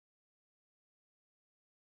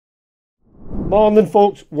Morning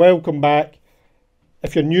folks, welcome back.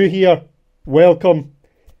 If you're new here, welcome.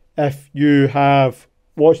 If you have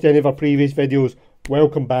watched any of our previous videos,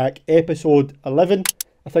 welcome back. Episode 11,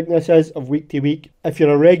 I think this is, of week to week. If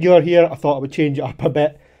you're a regular here, I thought I would change it up a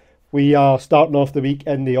bit. We are starting off the week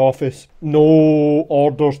in the office. No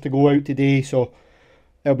orders to go out today, so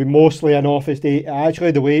it'll be mostly an office day.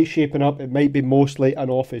 Actually, the way it's shaping up, it might be mostly an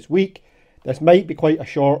office week. This might be quite a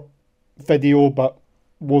short video, but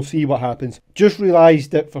we'll see what happens. Just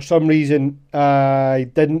realised that for some reason I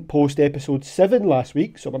didn't post episode 7 last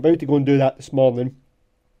week, so I'm about to go and do that this morning.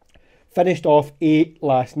 Finished off 8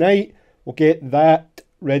 last night. We'll get that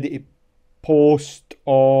ready to post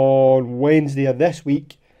on Wednesday of this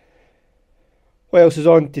week. What else is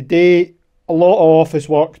on today? A lot of office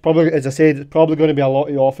work. Probably, as I said, it's probably going to be a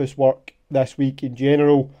lot of office work this week in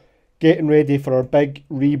general. Getting ready for our big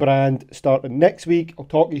rebrand starting next week. I'll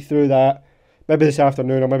talk you through that. Maybe this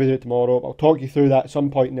afternoon or maybe do it tomorrow. I'll talk you through that at some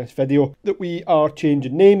point in this video. That we are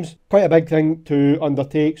changing names. Quite a big thing to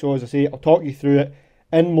undertake. So as I say, I'll talk you through it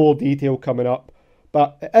in more detail coming up.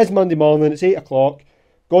 But it is Monday morning. It's 8 o'clock.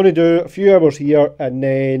 Going to do a few hours here and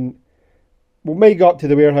then we might go up to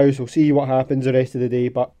the warehouse. We'll see what happens the rest of the day.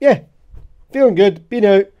 But yeah, feeling good. Been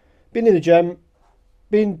out. Been to the gym.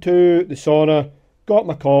 Been to the sauna. Got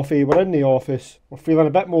my coffee, we're in the office, we're feeling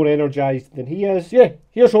a bit more energised than he is. Yeah,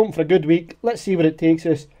 here's hoping for a good week. Let's see where it takes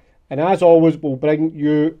us. And as always, we'll bring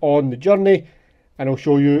you on the journey and I'll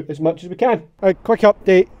show you as much as we can. Right, quick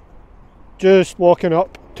update. Just walking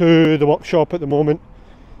up to the workshop at the moment.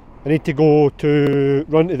 I need to go to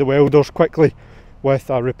run to the welders quickly with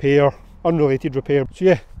a repair, unrelated repair. So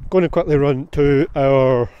yeah, going to quickly run to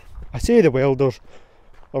our, I say the welders,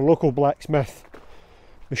 our local blacksmith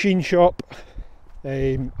machine shop.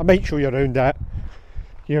 I might show you around that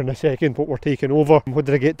here in a second, what we're taking over. What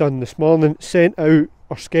did I get done this morning? Sent out,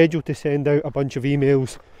 or scheduled to send out, a bunch of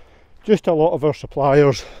emails just to a lot of our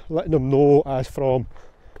suppliers, letting them know as from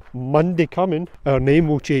Monday coming, our name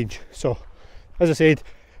will change. So, as I said,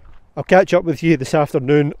 I'll catch up with you this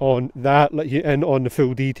afternoon on that, let you in on the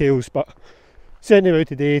full details, but sending them out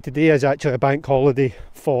today. Today is actually a bank holiday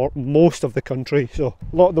for most of the country, so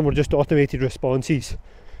a lot of them were just automated responses.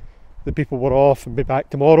 The people were off and be back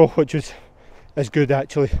tomorrow, which is good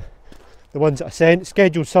actually. The ones that I sent,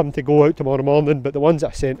 scheduled some to go out tomorrow morning, but the ones that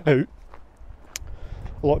I sent out,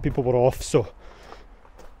 a lot of people were off, so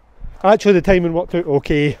actually the timing worked out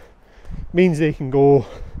okay. Means they can go,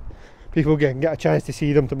 people can get a chance to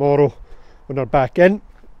see them tomorrow when they're back in.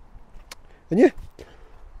 And yeah,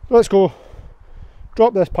 let's go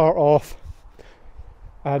drop this part off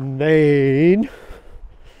and then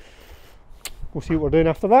we'll see what we're doing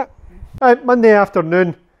after that. Right, Monday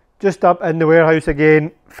afternoon, just up in the warehouse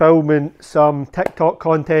again, filming some TikTok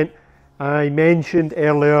content. I mentioned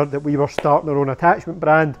earlier that we were starting our own attachment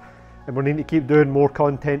brand and we're needing to keep doing more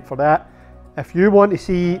content for that. If you want to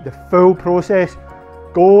see the full process,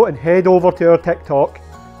 go and head over to our TikTok,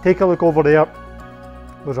 take a look over there.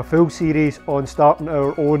 There's a full series on starting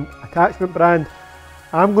our own attachment brand.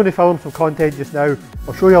 I'm going to film some content just now.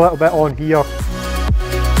 I'll show you a little bit on here.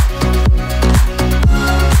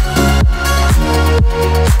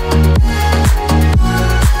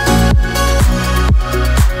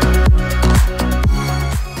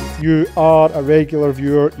 If you are a regular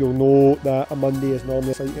viewer, you'll know that a Monday is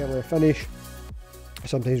normally a slightly earlier finish. I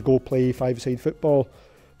sometimes go play five-a-side football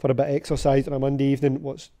for a bit of exercise on a Monday evening.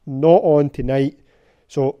 What's not on tonight,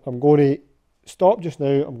 so I'm going to stop just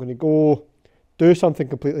now. I'm going to go do something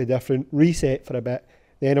completely different, reset for a bit,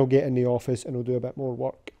 then I'll get in the office and I'll do a bit more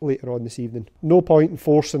work later on this evening. No point in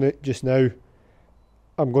forcing it just now.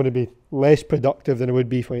 I'm going to be less productive than I would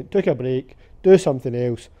be if I took a break, do something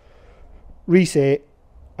else, reset,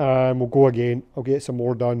 and we'll go again. I'll get some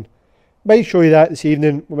more done. Might show you that this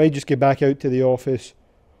evening. We might just get back out to the office.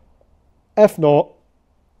 If not,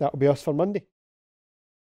 that'll be us for Monday.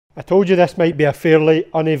 I told you this might be a fairly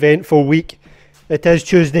uneventful week. It is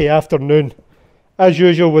Tuesday afternoon. As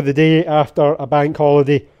usual with the day after a bank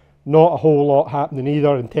holiday, not a whole lot happening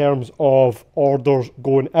either in terms of orders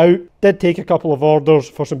going out. Did take a couple of orders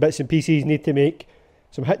for some bits and pieces, need to make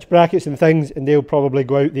some hitch brackets and things, and they'll probably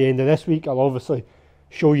go out the end of this week. I'll obviously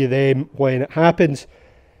show you them when it happens.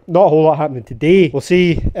 Not a whole lot happening today. We'll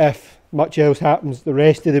see if much else happens the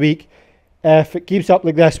rest of the week. If it keeps up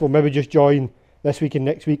like this, we'll maybe just join this week and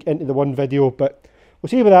next week into the one video, but we'll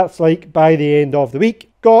see what that's like by the end of the week.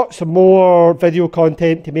 Got some more video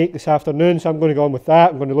content to make this afternoon, so I'm going to go on with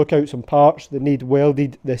that. I'm going to look out some parts that need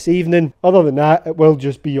welded this evening. Other than that, it will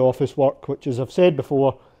just be office work, which, as I've said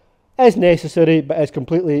before, is necessary, but is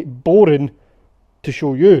completely boring to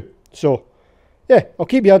show you. So yeah, I'll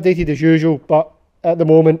keep you updated as usual, but at the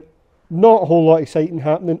moment, not a whole lot exciting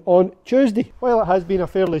happening on Tuesday. While it has been a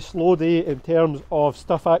fairly slow day in terms of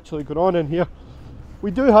stuff actually going on in here,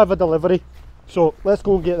 we do have a delivery, so let's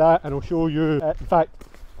go and get that and I'll show you. In fact,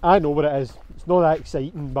 I know what it is. It's not that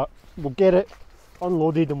exciting, but we'll get it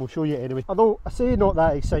unloaded and we'll show you anyway. Although I say not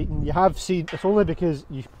that exciting, you have seen, it's only because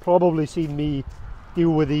you've probably seen me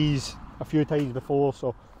deal with these a few times before,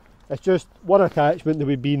 so it's just one attachment that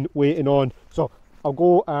we've been waiting on. So I'll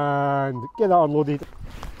go and get that unloaded.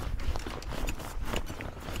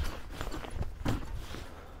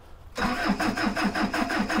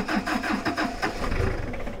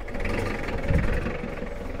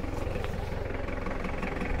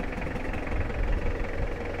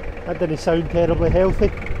 That didn't sound terribly healthy,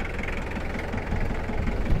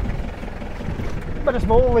 but it's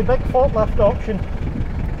my only big forklift option.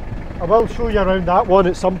 I will show you around that one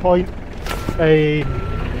at some point, because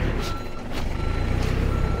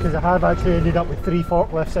I have actually ended up with 3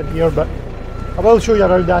 forklifts in here, but I will show you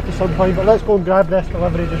around that at some point. But let's go and grab this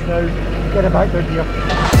delivery just now, get it back down here.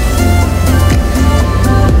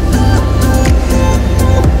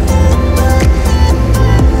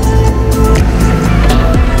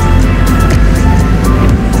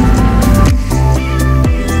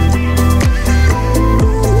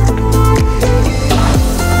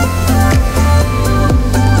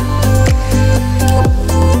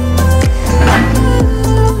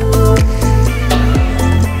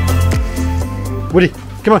 Woody,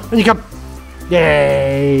 come on, in you come!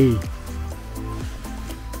 Yay!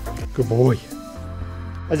 Good boy.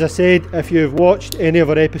 As I said, if you've watched any of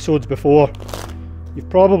our episodes before, you've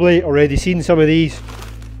probably already seen some of these.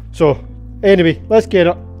 So, anyway, let's get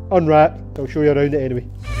it unwrapped. I'll show you around it anyway.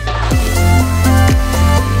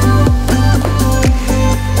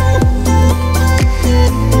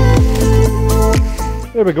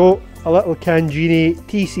 There we go, a little Cangini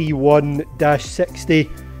TC1-60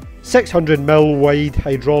 600mm wide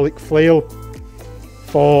hydraulic flail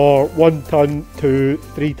for 1 ton to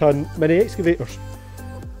 3 ton mini excavators.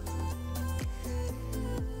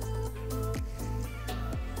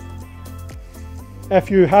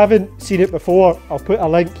 If you haven't seen it before, I'll put a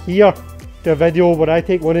link here to a video where I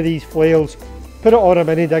take one of these flails, put it on a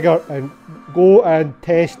mini digger and go and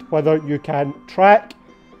test whether you can track,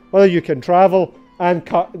 whether you can travel and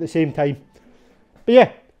cut at the same time. But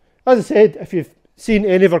yeah, as I said, if you've seen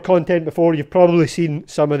any of our content before, you've probably seen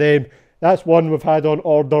some of them. That's one we've had on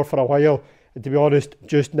order for a while, and to be honest,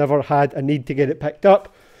 just never had a need to get it picked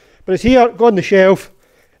up. But it's here, go on the shelf,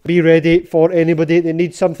 be ready for anybody that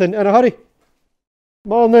needs something in a hurry.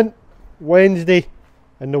 Morning, Wednesday,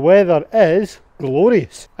 and the weather is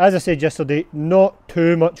glorious. As I said yesterday, not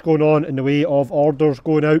too much going on in the way of orders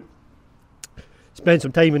going out. Spent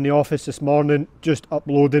some time in the office this morning just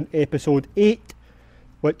uploading episode 8,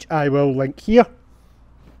 which I will link here.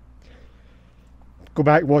 Go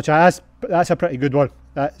back and watch that. That's a pretty good one.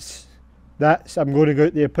 That's I'm going to go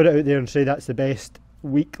out there, put it out there and say that's the best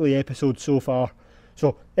weekly episode so far.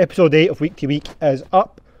 So episode 8 of Week to Week is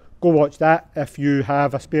up. Go watch that if you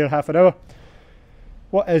have a spare half an hour.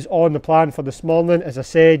 What is on the plan for this morning? As I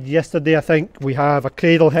said yesterday, I think we have a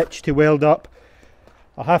cradle hitch to weld up.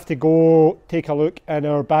 I'll have to go take a look in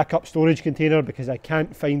our backup storage container because I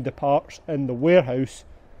can't find the parts in the warehouse.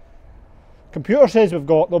 Computer says we've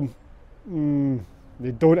got them.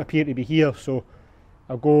 They don't appear to be here, so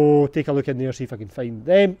I'll go take a look in there, see if I can find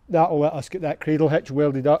them. That'll let us get that cradle hitch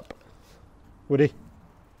welded up. Woody?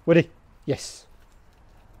 Woody? Yes.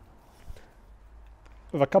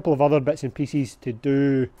 We have a couple of other bits and pieces to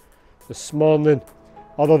do this morning.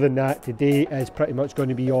 Other than that, today is pretty much going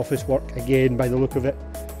to be office work again by the look of it.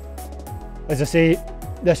 As I say,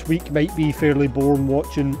 this week might be fairly boring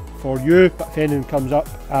watching for you, but if anything comes up,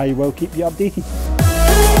 I will keep you updated.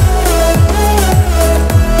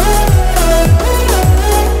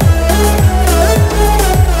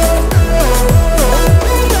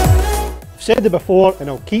 I've said it before and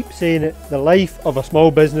I'll keep saying it, the life of a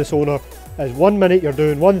small business owner is 1 minute you're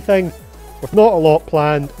doing one thing with not a lot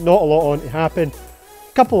planned, not a lot on to happen,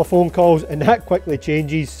 a couple of phone calls and that quickly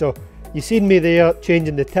changes. So you've seen me there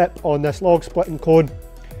changing the tip on this log splitting cone.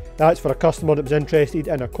 That's for a customer that was interested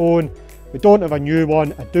in a cone. We don't have a new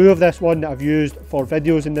one. I do have this one that I've used for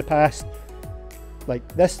videos in the past, like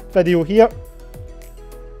this video here.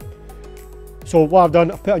 So what I've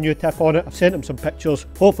done, I've put a new tip on it, I've sent him some pictures.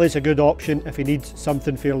 Hopefully it's a good option if he needs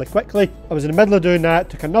something fairly quickly. I was in the middle of doing that,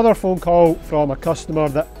 took another phone call from a customer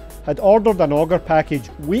that had ordered an auger package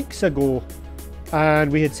weeks ago,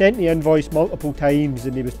 and we had sent the invoice multiple times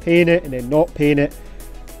and he was paying it and then not paying it.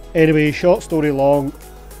 Anyway, short story long,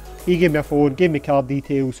 he gave me a phone, gave me card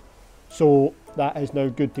details. So that is now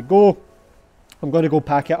good to go. I'm going to go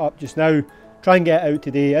pack it up just now, try and get it out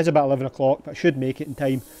today. It is about 11 o'clock, but I should make it in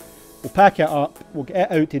time. We'll pack it up, we'll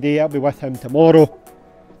get it out today, I'll be with him tomorrow.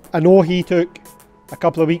 I know he took a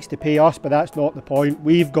couple of weeks to pay us, but that's not the point.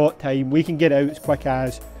 We've got time, we can get it out as quick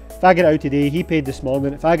as. If I get it out today, he paid this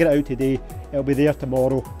morning, if I get it out today, it'll be there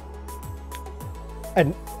tomorrow.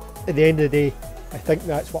 And at the end of the day, I think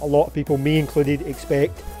that's what a lot of people, me included,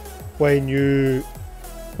 expect when you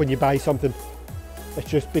buy something. It's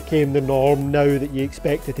just became the norm now that you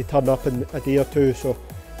expect it to turn up in a day or two. So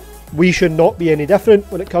we should not be any different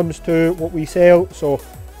when it comes to what we sell. So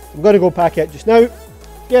I'm going to go pack it just now,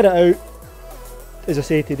 get it out. As I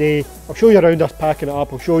say today, I'll show you around us packing it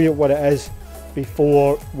up. I'll show you what it is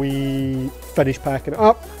before we finish packing it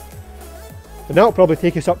up. And that'll probably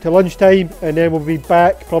take us up to lunchtime, and then we'll be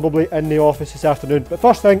back probably in the office this afternoon. But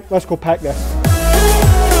first thing, let's go pack this.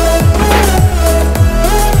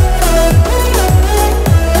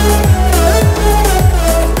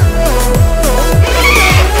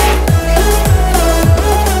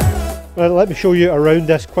 Well, let me show you around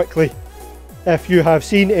this quickly. If you have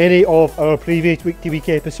seen any of our previous week-to-week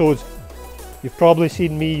episodes, you've probably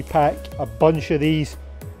seen me pack a bunch of these.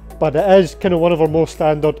 But it is kind of one of our most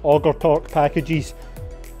standard Auger Torque packages.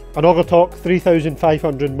 An Auger Torque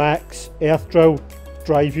 3500 max earth drill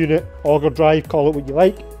drive unit, auger drive, call it what you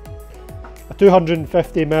like. A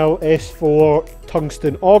 250mm S4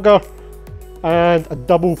 tungsten auger and a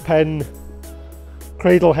double pin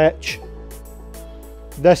cradle hitch.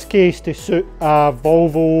 This case to suit a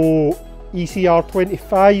Volvo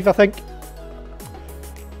ECR25, I think.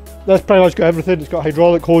 That's pretty much got everything. It's got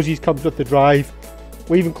hydraulic hoses, comes with the drive.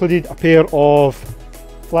 We've included a pair of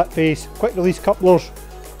flat face quick release couplers,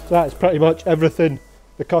 so that is pretty much everything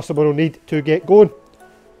the customer will need to get going.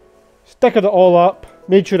 Stickered it all up,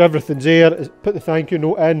 made sure everything's there, put the thank you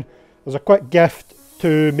note in. There's a quick gift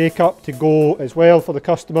to make up to go as well for the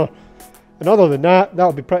customer. And other than that,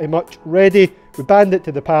 that'll be pretty much ready. We band it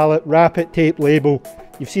to the pallet, wrap it, tape, label.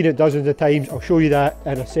 You've seen it dozens of times, I'll show you that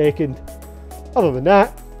in a second. Other than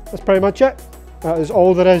that, that's pretty much it. That is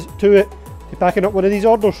all there is to it. Packing up one of these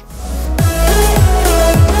orders.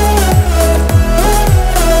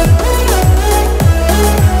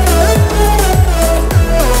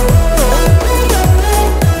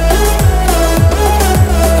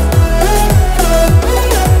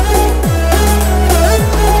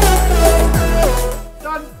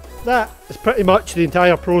 Done. That is pretty much the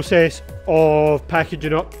entire process of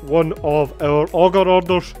packaging up one of our auger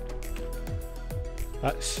orders.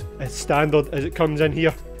 That's as standard as it comes in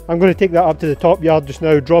here. I'm going to take that up to the top yard just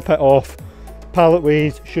now, drop it off.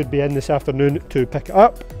 Palletways should be in this afternoon to pick it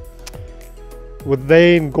up. We'll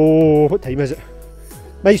then go, what time is it?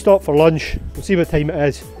 Might stop for lunch, we'll see what time it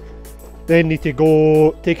is. Then need to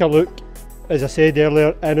go take a look, as I said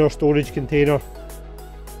earlier, in our storage container.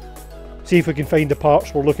 See if we can find the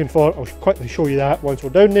parts we're looking for. I'll quickly show you that once we're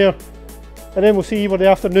down there. And then we'll see where the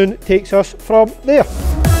afternoon takes us from there.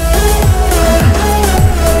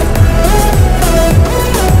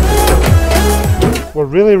 We're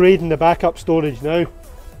really raiding the backup storage now.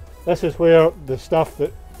 This is where the stuff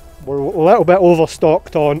that we're a little bit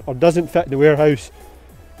overstocked on or doesn't fit in the warehouse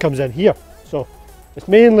comes in here. So it's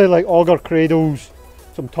mainly like auger cradles,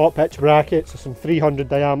 some top hitch brackets, some 300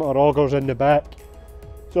 diameter augers in the back.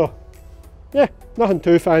 So yeah, nothing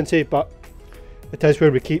too fancy, but it is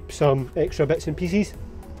where we keep some extra bits and pieces.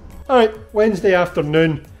 Alright, Wednesday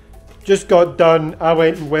afternoon, just got done. I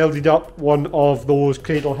went and welded up one of those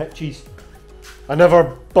cradle hitches. I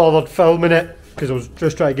never bothered filming it because I was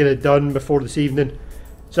just trying to get it done before this evening.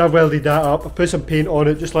 So I've welded that up, I've put some paint on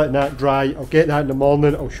it, just letting that dry. I'll get that in the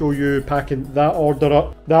morning, I'll show you packing that order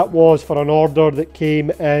up. That was for an order that came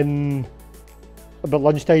in about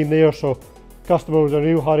lunchtime there, so customer was in a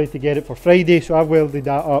real hurry to get it for Friday, so I've welded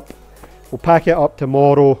that up. We'll pack it up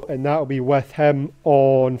tomorrow and that'll be with him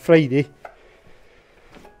on Friday.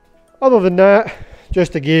 Other than that,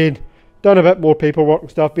 just again, done a bit more paperwork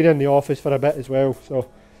and stuff, been in the office for a bit as well, so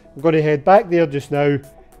I'm going to head back there just now,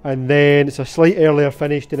 and then it's a slight earlier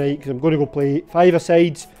finish tonight because I'm going to go play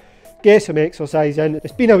 5-a-sides, get some exercise in.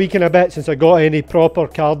 It's been a week and a bit since I got any proper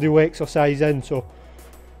cardio exercise in, so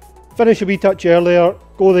finish a wee touch earlier,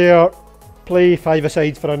 go there, play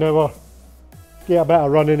 5-a-sides for an hour, get a bit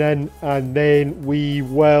of running in, and then we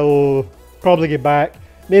will probably get back,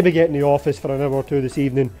 maybe get in the office for an hour or two this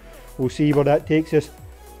evening. We'll see where that takes us.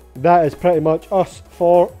 That is pretty much us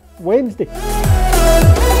for Wednesday.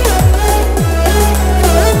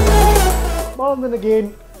 Morning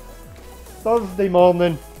again, Thursday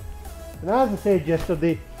morning, and as I said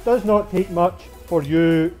yesterday, it does not take much for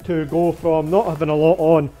you to go from not having a lot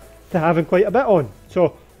on to having quite a bit on.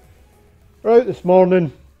 So we're out this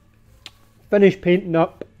morning, finished painting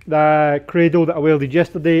up the cradle that I welded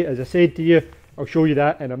yesterday. As I said to you, I'll show you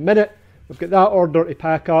that in a minute. We've got that order to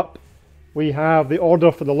pack up. We have the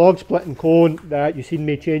order for the log splitting cone that you seen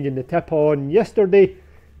me changing the tip on yesterday.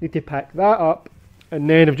 Need to pack that up. And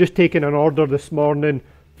then I've just taken an order this morning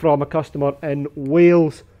from a customer in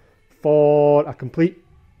Wales for a complete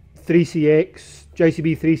 3CX,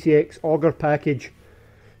 JCB 3CX auger package.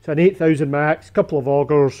 So an 8000 max, a couple of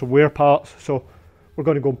augers, some wear parts. So we're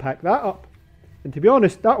going to go and pack that up. And to be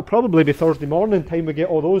honest, that'll probably be Thursday morning time we get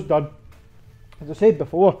all those done. As I said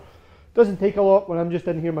before, doesn't take a lot when I'm just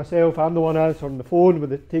in here myself. I'm the one answering the phone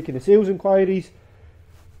with it, taking the sales inquiries.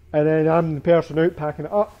 And then I'm the person out packing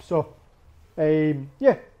it up. So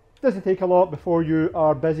yeah, doesn't take a lot before you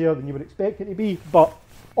are busier than you would expect it to be, but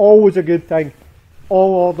always a good thing.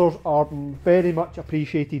 All orders are very much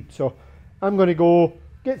appreciated. So I'm going to go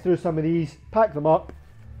get through some of these, pack them up.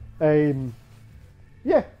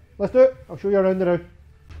 Yeah, let's do it. I'll show you around now.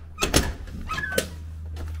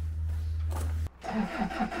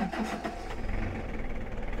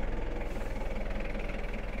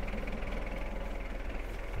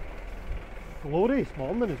 Glorious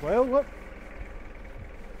morning as well, look.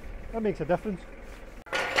 That makes a difference.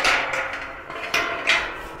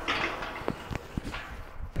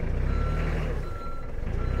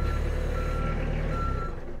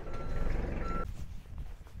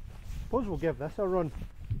 Suppose we'll give this a run.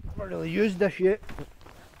 I haven't really used this yet.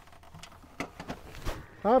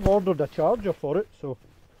 I've ordered a charger for it, so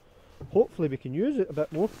hopefully we can use it a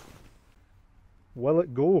bit more. Will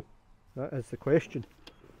it go? That is the question.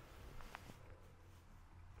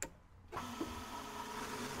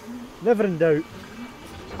 Never in doubt.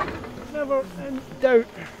 Never in doubt.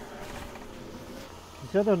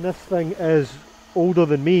 Considering this thing is older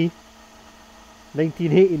than me,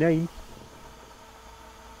 1989.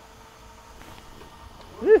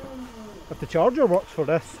 If the charger works for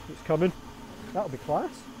this, it's coming. That'll be class.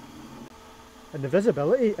 And the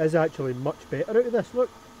visibility is actually much better out of this. Look,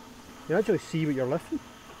 you can actually see what you're lifting.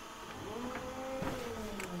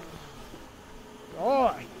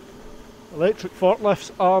 Oh! Electric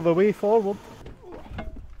forklifts are the way forward.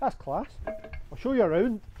 That's class. I'll show you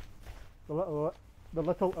around the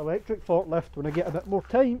little electric forklift when I get a bit more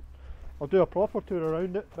time. I'll do a proper tour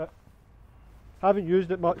around it, but haven't used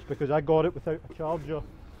it much because I got it without a charger,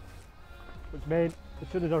 which meant as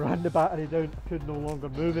soon as I ran the battery down I could no longer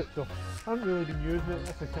move it, so I haven't really been using it.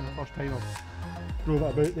 This is kind of the first time I've drove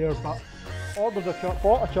it about there, but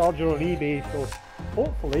bought a charger on eBay, so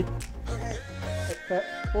hopefully it fits.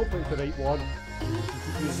 Hopefully it's the right one. You can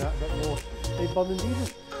keep using that a bit more. Save burning diesel.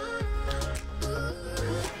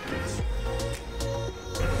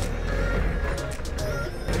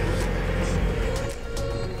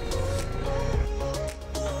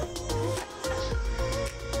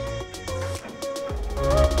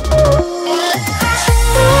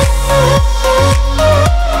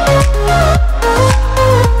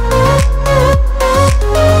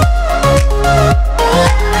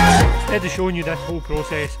 Instead of showing you this whole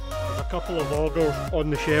process, there's a couple of augers on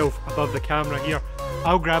the shelf above the camera here.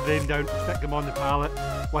 I'll grab them down, stick them on the pallet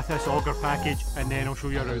with this auger package, and then I'll show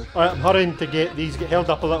you around. Alright, I'm hurrying to get these, get held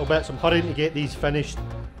up a little bit, so I'm hurrying to get these finished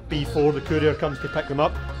before the courier comes to pick them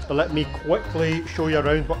up. But let me quickly show you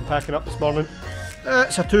around what I'm packing up this morning.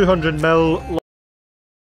 It's a 200mm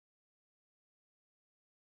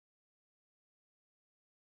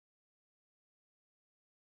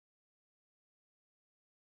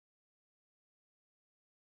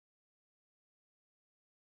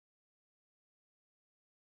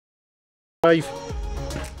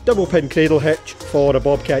double pin cradle hitch for a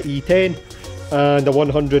Bobcat E10 and a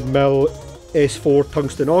 100mm S4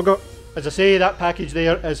 tungsten auger. As I say, that package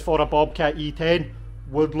there is for a Bobcat E10.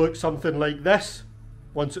 Would look something like this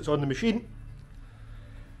once it's on the machine.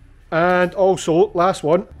 And also, last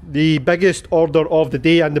one, the biggest order of the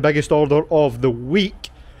day and the biggest order of the week,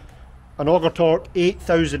 an Auger Torque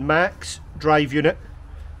 8000 max drive unit,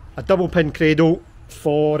 a double pin cradle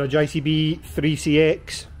for a JCB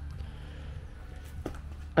 3CX,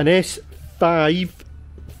 an S5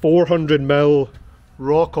 400mm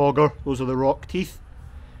rock auger, those are the rock teeth,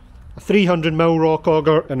 a 300mm rock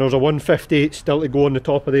auger, and there's a 150 still to go on the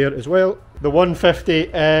top of there as well. The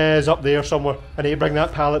 150 is up there somewhere. I need to bring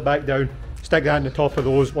that pallet back down, stick that in the top of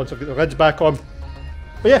those once I've got the lids back on.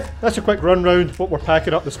 But yeah, that's a quick run round what we're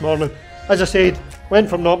packing up this morning. As I said, went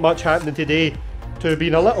from not much happening today to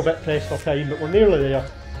being a little bit pressed for time, but we're nearly there.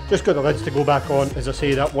 Just got the lids to go back on, as I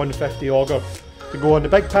say, that 150 auger to go on the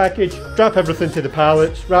big package, strap everything to the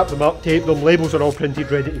pallets, wrap them up, tape them, labels are all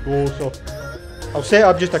printed ready to go, so I'll set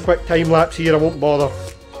up just a quick time lapse here. I won't bother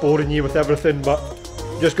boring you with everything, but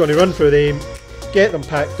just going to run through them, get them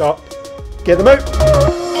packed up, get them out.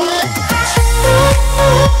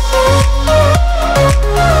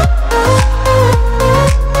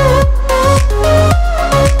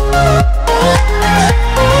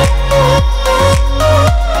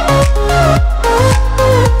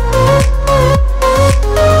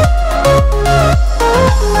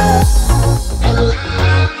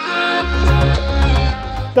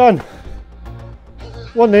 Done.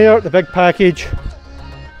 One there, the big package,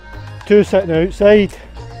 2 sitting outside,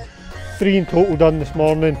 3 in total done this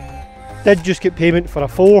morning. Did just get payment for a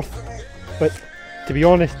 4th, but to be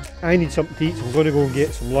honest, I need something to eat, so I'm going to go and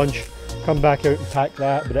get some lunch, come back out and pack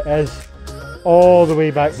that, but it is all the way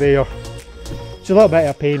back there. It's a little bit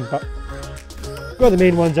of a pain, but got the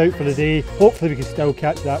main ones out for the day. Hopefully we can still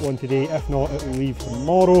catch that one today, if not it will leave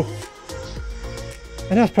tomorrow.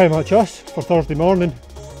 And that's pretty much us for Thursday morning.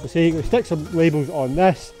 I say we stick some labels on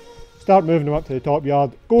this, start moving them up to the top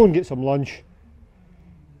yard, go and get some lunch,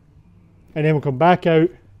 and then we'll come back out,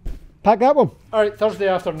 pack that one. Alright, Thursday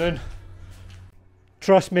afternoon.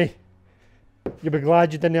 Trust me, you'll be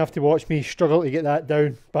glad you didn't have to watch me struggle to get that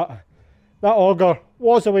down, but that auger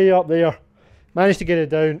was away up there. Managed to get it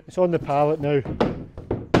down, it's on the pallet now.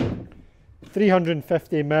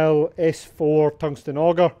 350mm S4 tungsten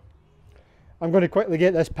auger. I'm going to quickly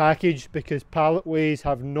get this packaged because pallet ways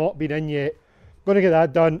have not been in yet. I'm going to get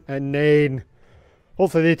that done and then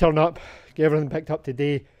hopefully they turn up, get everything picked up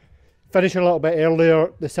today. Finishing a little bit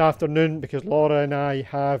earlier this afternoon because Laura and I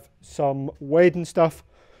have some wedding stuff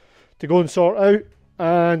to go and sort out,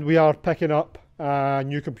 and we are picking up a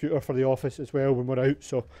new computer for the office as well when we're out.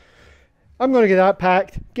 So I'm going to get that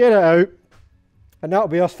packed, get it out, and that'll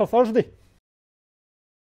be us for Thursday.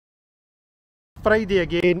 Friday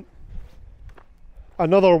again.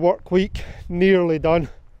 Another work week, nearly done.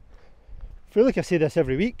 I feel like I say this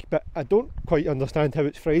every week, but I don't quite understand how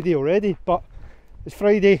it's Friday already, but it's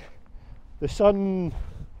Friday. The sun,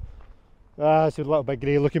 it's a little bit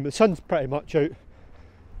grey looking, but the sun's pretty much out.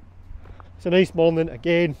 It's a nice morning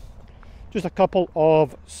again. Just a couple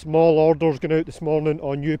of small orders going out this morning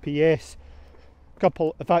on UPS.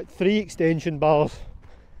 In fact 3 extension bars,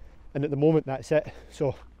 and at the moment that's it.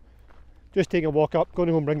 So just taking a walk up, going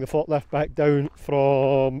to go and bring the forklift back down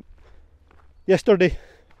from yesterday.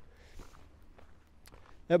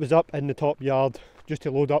 It was up in the top yard just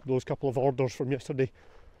to load up those couple of orders from yesterday.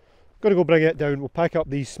 Going to go bring it down, we'll pack up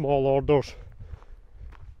these small orders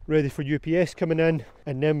ready for UPS coming in,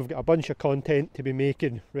 and then we've got a bunch of content to be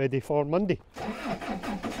making ready for Monday.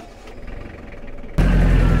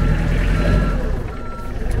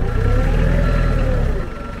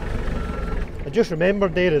 I just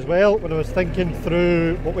remembered there as well, when I was thinking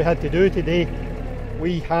through what we had to do today,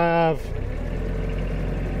 we have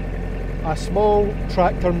a small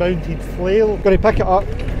tractor mounted flail. Going to pick it up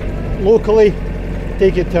locally,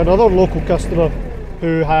 take it to another local customer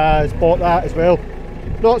who has bought that as well.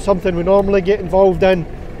 Not something we normally get involved in,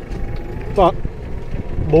 but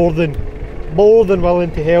more than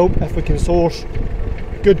willing to help if we can source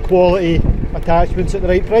good quality attachments at the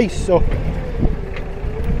right price. So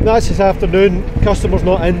that's this afternoon. Customer's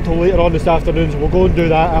not in till later on this afternoon, so we'll go and do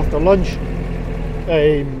that after lunch.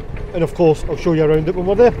 And of course I'll show you around it when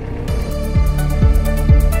we're there.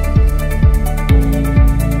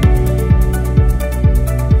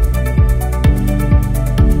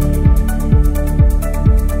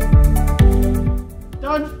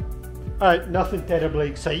 Done! Alright, nothing terribly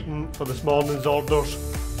exciting for this morning's orders.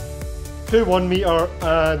 2 1 metre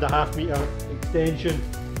and a half metre extension.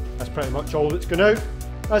 That's pretty much all that's gone out.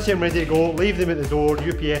 That's them ready to go, leave them at the door.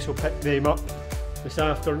 UPS will pick them up this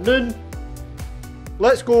afternoon.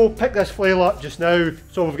 Let's go pick this flail up just now.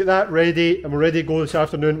 So we've got that ready and we're ready to go this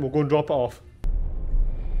afternoon. We'll go and drop it off.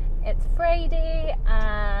 It's Friday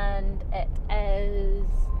and it is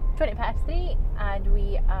 3:20 and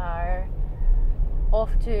we are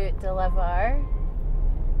off to deliver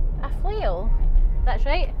a flail. That's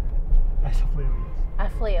right? That's a flail,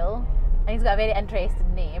 yes. A flail. And he's got a very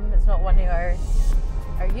interesting name. It's not one of our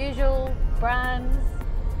usual brands,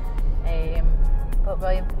 but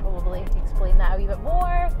William can probably explain that a wee bit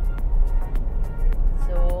more.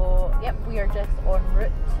 So yep, we are just en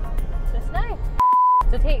route just now.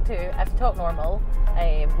 So take 2, if you talk normal,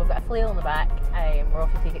 we've got a flail in the back, we're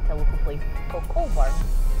off to take it to a local place called Colburn.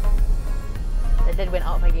 It did went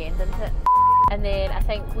up again, didn't it? And then I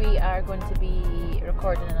think we are going to be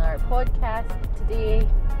recording another podcast today.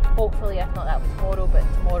 Hopefully, if not that, tomorrow, but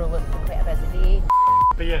tomorrow looks like quite a busy day.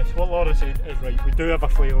 But yes, what Laura said is right, we do have a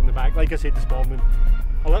flail in the back, like I said this morning.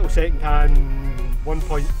 A little second hand,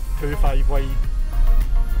 1.25 wide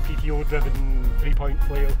heel driven 3-point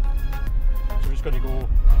flail. So we're just going to go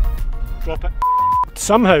drop it.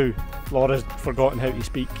 Somehow Laura's forgotten how to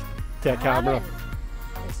speak to a camera.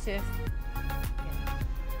 It's just, yeah.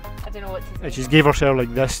 I don't know what to say. And she's gave herself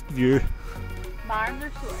like this view. My arms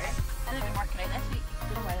are sore, and they've been working out this week. I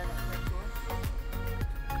don't know why they're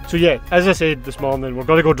not sore. So yeah, as I said this morning, we're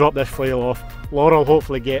going to go drop this flail off. Laura will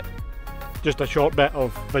hopefully get just a short bit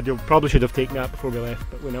of video. Probably should have taken that before we left,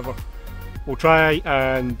 but whenever. We'll try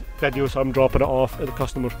and video some dropping it off at the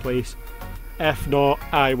customer's place. If not,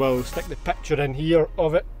 I will stick the picture in here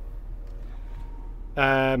of it.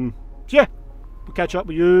 So yeah, we'll catch up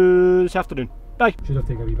with you this afternoon. Bye. Should have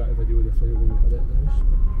taken a wee bit of video of the flail when we had it at the house.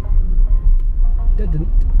 Didn't.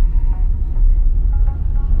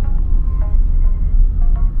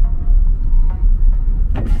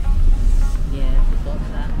 Yeah, we got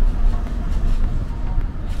that.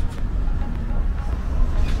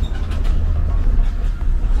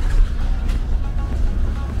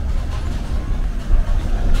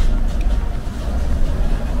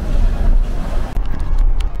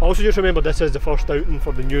 Also just remember this is the first outing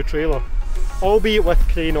for the new trailer, albeit with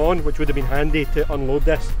crane on, which would have been handy to unload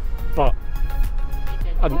this, but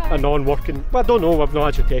a non-working, well I don't know, I've not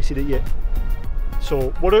actually tested it yet.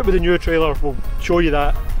 So we're out with the new trailer, we'll show you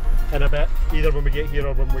that in a bit, either when we get here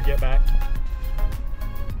or when we get back.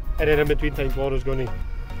 And then in between times Laura's going to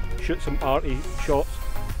shoot some arty shots.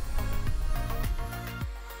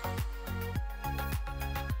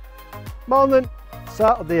 Morning,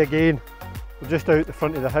 Saturday again. We're just out the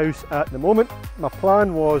front of the house at the moment. My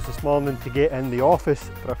plan was this morning to get in the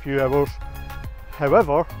office for a few hours.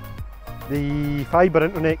 However, the fibre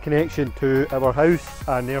internet connection to our house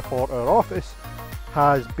and therefore our office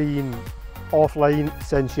has been offline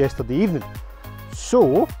since yesterday evening.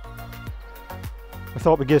 So, I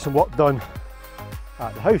thought we'd get some work done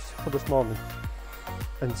at the house for this morning.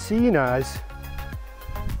 And seeing as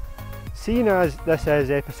this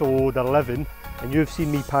is episode 11 and you've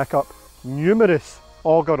seen me pack up numerous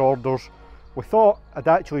auger orders, we thought I'd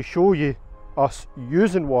actually show you us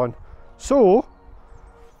using one. So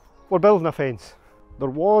we're building a fence.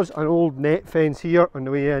 There was an old net fence here on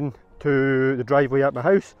the way in to the driveway at my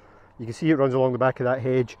house. You can see it runs along the back of that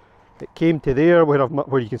hedge. It came to there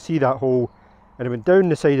where you can see that hole, and it went down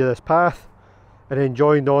the side of this path and then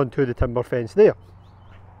joined on to the timber fence there.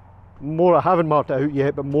 I haven't marked it out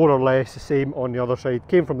yet, but more or less the same on the other side.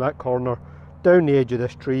 Came from that corner down the edge of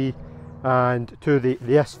this tree and to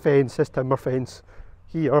this timber fence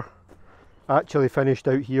here. Actually finished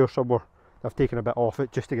out here somewhere. I've taken a bit off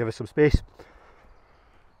it just to give us some space.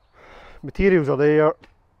 Materials are there.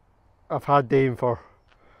 I've had them for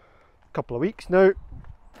a couple of weeks now.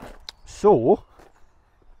 So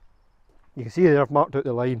you can see there I've marked out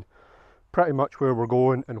the line, pretty much where we're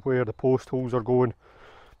going and where the post holes are going.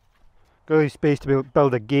 Got space to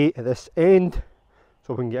build a gate at this end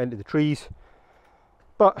so we can get into the trees.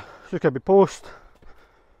 But it's just going to be post,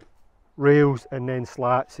 rails and then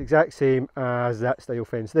slats, exact same as that style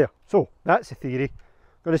fence there. So that's the theory.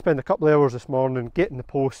 Going to spend a couple of hours this morning getting the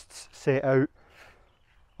posts set out.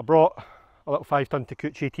 I brought a little 5-ton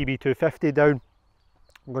Takeuchi TB250 down.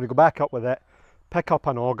 I'm going to go back up with it, pick up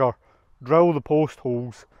an auger, drill the post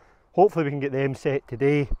holes. Hopefully we can get them set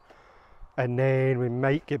today, and then we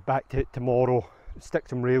might get back to it tomorrow, stick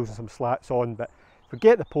some rails and some slats on. But if we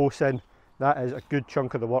get the posts in, that is a good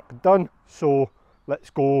chunk of the work done. So let's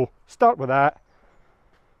go start with that,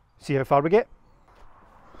 see how far we get.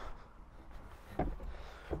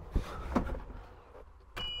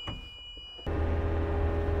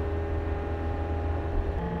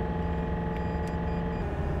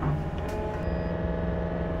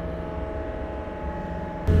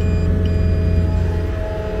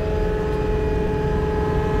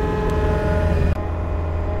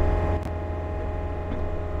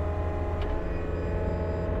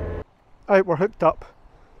 Right, we're hooked up.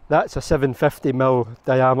 That's a 750mm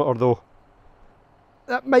diameter though.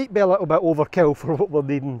 That might be a little bit overkill for what we're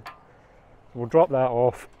needing. We'll drop that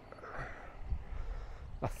off.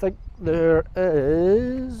 I think there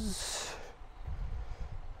is...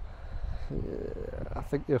 I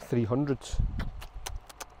think they're 300s.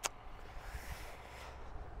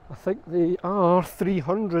 I think they are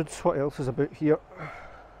 300s. What else is about here?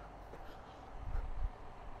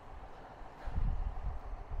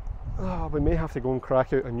 Oh, we may have to go and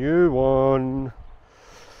crack out a new one.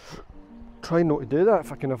 Try not to do that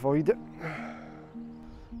if I can avoid it.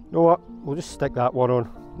 You know what? We'll just stick that one on.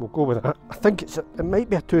 We'll go with that. I think it might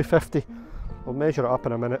be a 250. We'll measure it up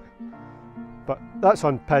in a minute. But that's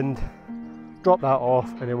unpinned. Drop that off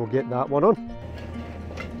and then we'll get that one on.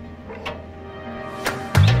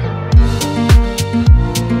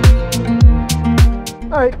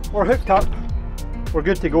 Right, we're hooked up. We're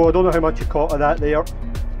good to go. I don't know how much you caught of that there.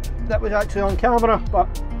 That was actually on camera, but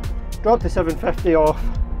dropped the 750 off.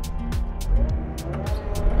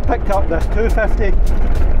 Picked up this 250.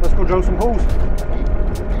 Let's go drill some holes.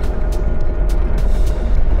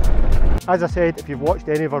 As I said, if you've watched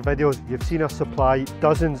any of our videos, you've seen us supply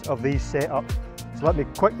dozens of these setups. So let me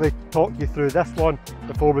quickly talk you through this one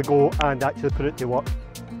before we go and actually put it to work.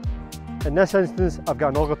 In this instance, I've got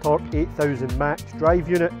an Auger Torque 8000 max drive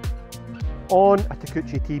unit on a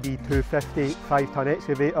Takeuchi TB250 5-ton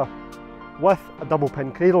excavator with a double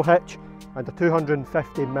pin cradle hitch and a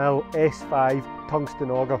 250mm S5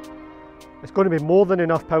 tungsten auger. It's going to be more than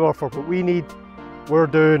enough power for what we need. We're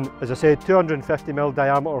doing, as I said, 250mm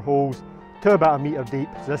diameter holes to about 1 metre deep,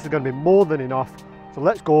 so this is going to be more than enough. So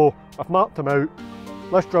let's go. I've marked them out.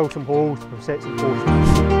 Let's drill some holes and set some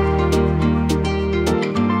posts.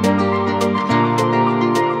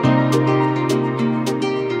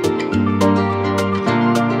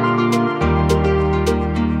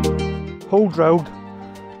 Hole drilled.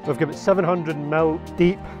 We've got it 700mm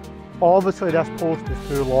deep. Obviously this post is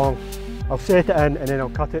too long. I'll set it in and then I'll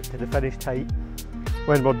cut it to the finished height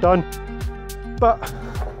when we're done. But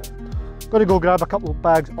I'm going to go grab a couple of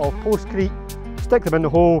bags of postcrete, stick them in the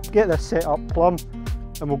hole, get this set up plumb,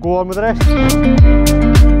 and we'll go on with the rest.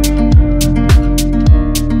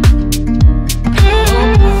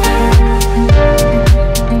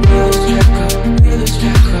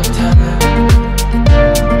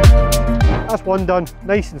 That's one done,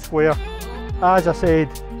 nice and square. As I said,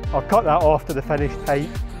 I'll cut that off to the finished height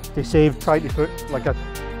to save trying to put like a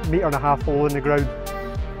 1.5 metre hole in the ground.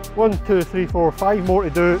 1, 2, 3, 4, 5 more to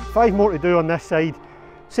do. 5 more to do on this side.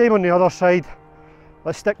 Same on the other side.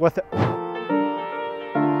 Let's stick with it.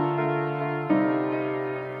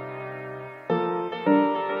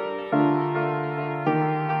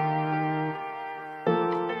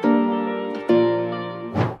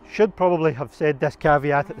 Should probably have said this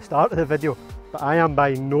caveat at the start of the video, but I am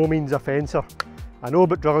by no means a fencer. I know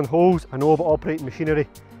about drilling holes, I know about operating machinery.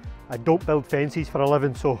 I don't build fences for a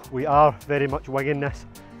living, so we are very much winging this.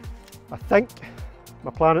 I think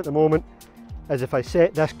my plan at the moment is if I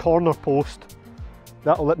set this corner post,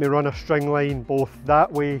 that'll let me run a string line both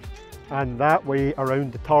that way and that way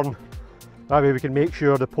around the turn. That way we can make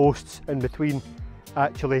sure the posts in between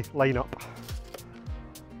actually line up.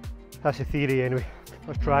 That's the theory anyway.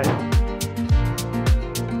 Let's try it.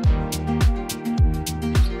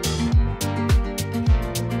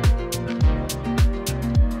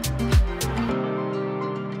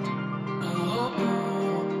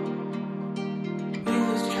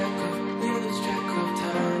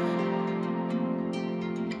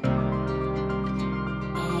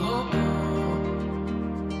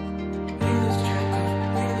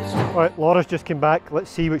 Right, Laura's just came back. Let's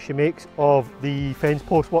see what she makes of the fence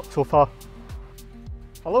post work so far.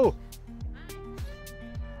 Hello.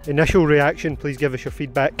 Initial reaction, please give us your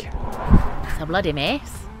feedback. It's a bloody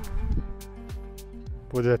mess.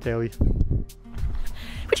 What did I tell you?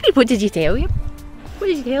 What do you mean, what did you tell you? What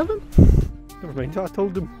did you tell them? Never mind what I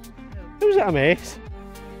told them. How was it a mess?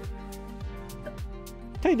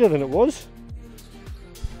 Tidier than it was.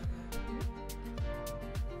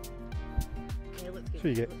 So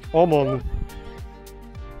you get all morning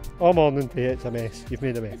to it's a mess. You've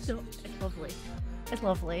made a mess. It's lovely. It's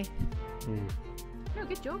lovely. No,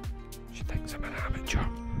 good job. She thinks I'm an amateur.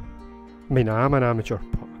 I mean, I am an amateur,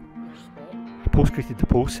 but I postcreted the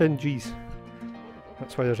posts in, geez.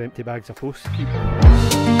 That's why there's empty bags of posts.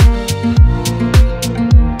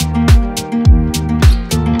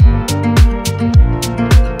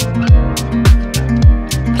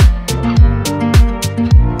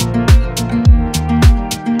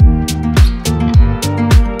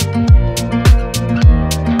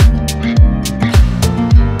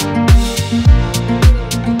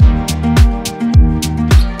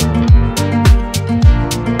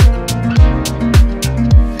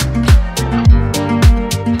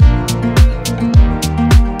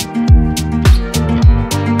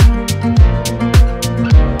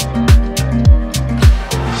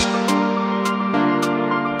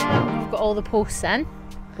 All the posts in.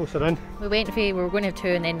 Posts are in. We were going to have 2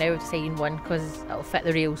 and then now we've decided 1 because it'll fit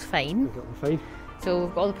the rails fine. So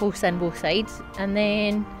we've got all the posts in both sides and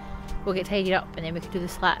then we'll get tidied up and then we can do the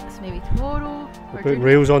slats maybe tomorrow. We're putting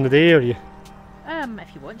rails on the day, are you?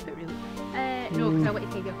 If you want to put rails. No, because I want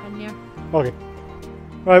to tidy up in there. Okay.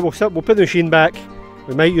 Right, we'll put the machine back.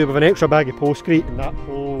 We might use an extra bag of postcrete and that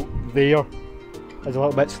hole there is a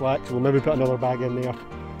little bit slack, so we'll maybe put another bag in there.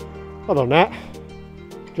 Other than that,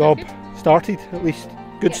 job started at least.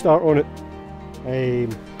 Good start on it.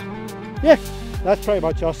 Yeah, that's pretty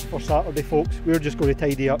much us for Saturday, folks. We're just going to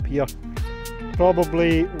tidy up here.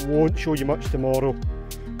 Probably won't show you much tomorrow.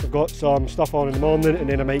 I've got some stuff on in the morning, and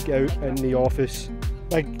then I might get out in the office.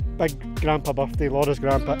 Big grandpa birthday. Laura's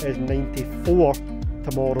grandpa is 94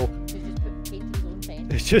 tomorrow.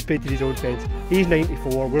 He's just painted his own fence. He's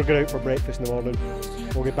 94. We're going out for breakfast in the morning.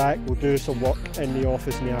 We'll get back. We'll do some work in the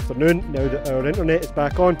office in the afternoon now that our internet is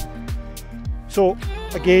back on. So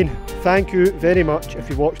again, thank you very much if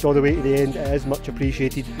you watched all the way to the end. It is much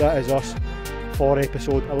appreciated. That is us for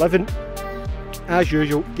episode 11. As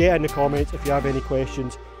usual, get in the comments if you have any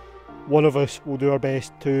questions. One of us will do our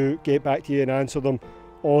best to get back to you and answer them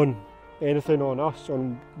on anything, on us,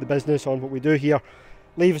 on the business, on what we do here.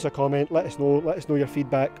 Leave us a comment, let us know your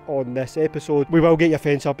feedback on this episode. We will get you a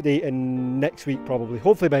fence update in next week probably.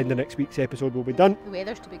 Hopefully by the next week's episode we'll be done. The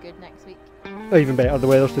weather's to be good next week. Even better, the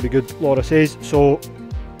weather's to be good, Laura says. So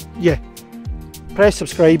yeah, press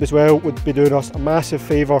subscribe as well, would be doing us a massive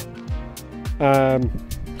favour.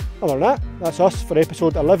 Other than that, that's us for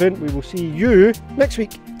episode 11. We will see you next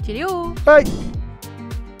week. Cheerio! Bye!